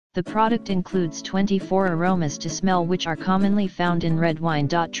The product includes 24 aromas to smell which are commonly found in red wine.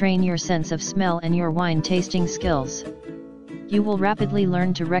 Train your sense of smell and your wine tasting skills. You will rapidly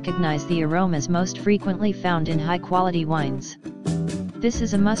learn to recognize the aromas most frequently found in high-quality wines. This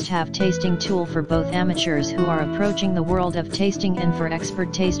is a must-have tasting tool for both amateurs who are approaching the world of tasting and for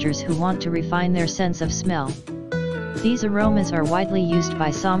expert tasters who want to refine their sense of smell. These aromas are widely used by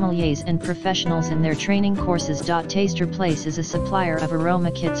sommeliers and professionals in their training courses. TASTERPLACE is a supplier of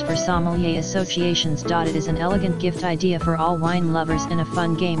aroma kits for sommelier associations. It is an elegant gift idea for all wine lovers and a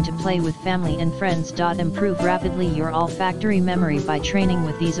fun game to play with family and friends. Improve rapidly your olfactory memory by training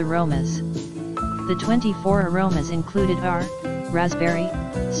with these aromas. The 24 aromas included are raspberry,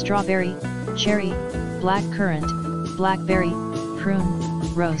 strawberry, cherry, black currant, blackberry,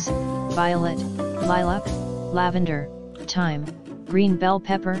 prune, rose, violet, lilac, lavender, thyme, green bell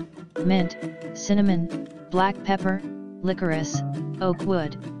pepper, mint, cinnamon, black pepper, licorice, oak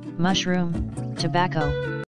wood, mushroom, tobacco.